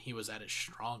on when he was at his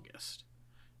strongest.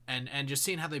 And just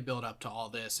seeing how they build up to all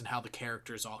this and how the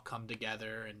characters all come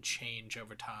together and change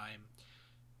over time,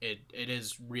 it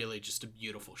is really just a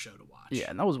beautiful show to watch. Yeah,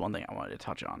 and that was one thing I wanted to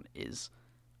touch on is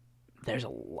there's a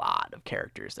lot of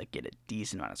characters that get a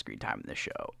decent amount of screen time in this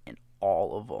show, and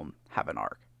all of them have an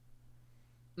arc.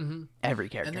 Mm-hmm. Every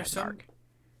character has an arc.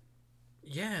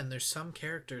 Yeah, and there's some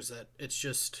characters that it's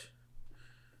just...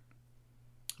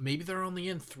 maybe they're only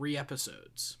in 3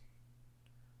 episodes,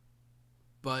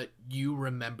 but you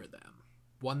remember them.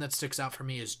 One that sticks out for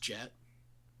me is Jet.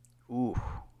 Ooh,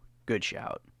 good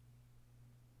shout.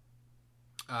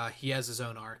 He has his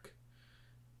own arc.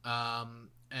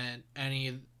 And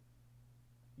any,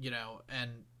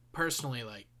 and personally,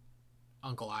 like,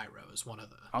 Uncle Iroh is one of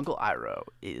the... Uncle Iroh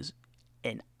is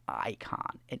an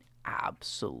icon, an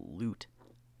absolute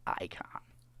icon.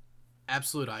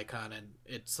 Absolute icon, and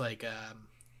it's like,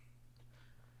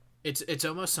 it's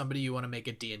almost somebody you want to make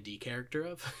a D&D character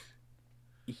of.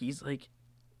 He's like,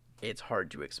 it's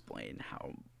hard to explain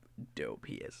how dope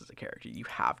he is as a character. You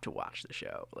have to watch the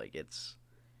show. Like, it's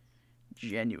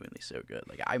genuinely so good.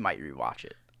 Like, I might rewatch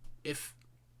it. If,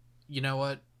 you know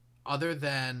what, other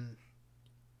than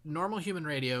Normal Human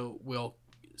Radio will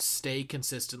stay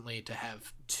consistently to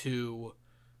have 2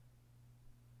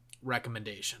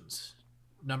 recommendations.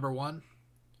 Number 1,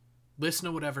 listen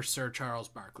to whatever Sir Charles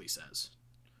Barkley says.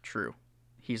 True.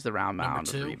 He's the round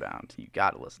mound of rebound. You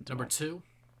got to listen to him. Number 2,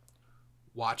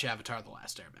 watch Avatar: The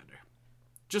Last Airbender.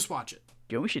 Just watch it.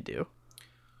 You know what we should do?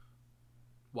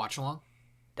 Watch along?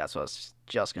 That's what I was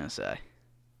just going to say.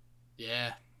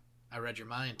 Yeah, I read your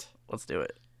mind. Let's do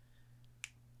it.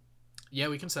 Yeah,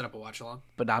 we can set up a watch along.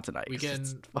 But not tonight. We can.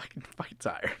 It's fucking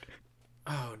tired.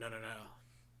 Oh, no.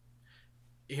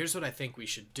 Here's what I think we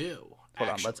should do. Hold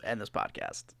on, let's end this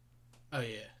podcast. Oh,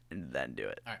 yeah. And then do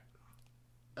it. All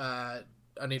right.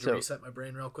 I need to reset my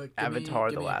brain real quick.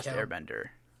 Avatar: The Last Airbender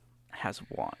has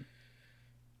won.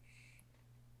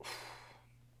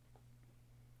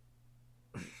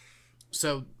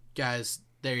 So, guys,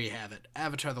 there you have it.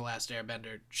 Avatar: The Last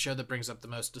Airbender, show that brings up the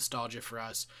most nostalgia for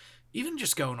us. Even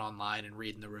just going online and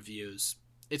reading the reviews,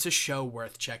 it's a show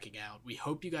worth checking out. We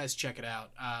hope you guys check it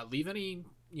out. Leave any,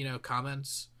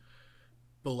 comments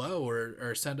below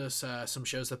or send us some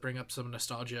shows that bring up some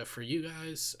nostalgia for you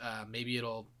guys. Maybe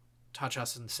it'll touch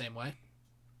us in the same way,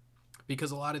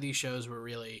 because a lot of these shows were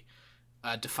really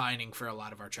defining for a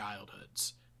lot of our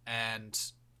childhoods, and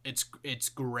it's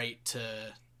great to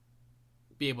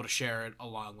be able to share it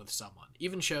along with someone.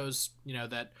 Even shows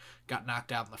that got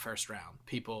knocked out in the first round,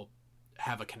 people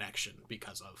have a connection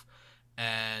because of.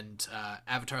 And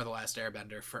Avatar: The Last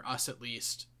Airbender, for us at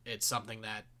least, it's something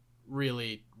that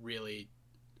really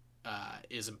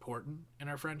is important in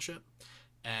our friendship,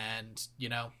 and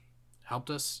helped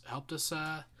us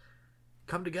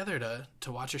come together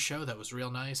to watch a show that was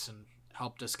real nice and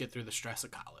helped us get through the stress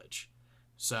of college.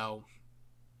 So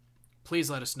please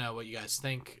let us know what you guys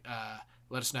think.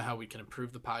 Let us know how we can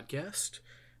improve the podcast.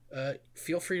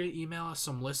 Feel free to email us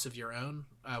some lists of your own.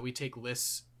 We take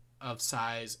lists of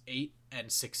size 8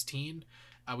 and 16.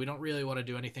 We don't really want to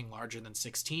do anything larger than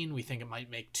 16. We think it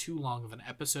might make too long of an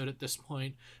episode at this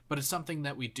point, but it's something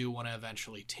that we do want to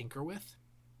eventually tinker with.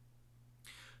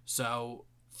 So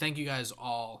thank you guys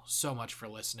all so much for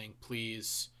listening.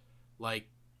 Please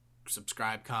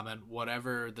subscribe, comment,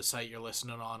 whatever the site you're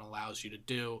listening on allows you to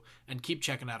do, and keep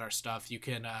checking out our stuff. You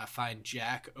can find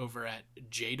Jack over at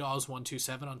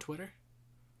jdaws127 on Twitter.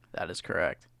 That is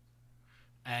correct.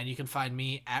 And you can find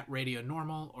me at Radio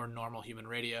Normal or Normal Human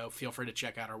Radio. Feel free to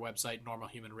check out our website,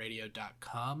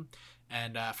 normalhumanradio.com.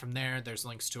 And from there's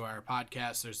links to our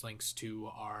podcast, there's links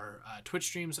to our Twitch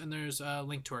streams, and there's a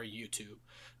link to our YouTube.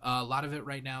 A lot of it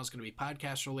right now is going to be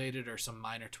podcast related or some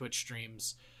minor Twitch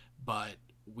streams, but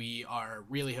we are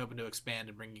really hoping to expand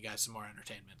and bring you guys some more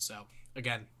entertainment. So,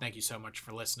 again, thank you so much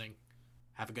for listening.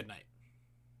 Have a good night.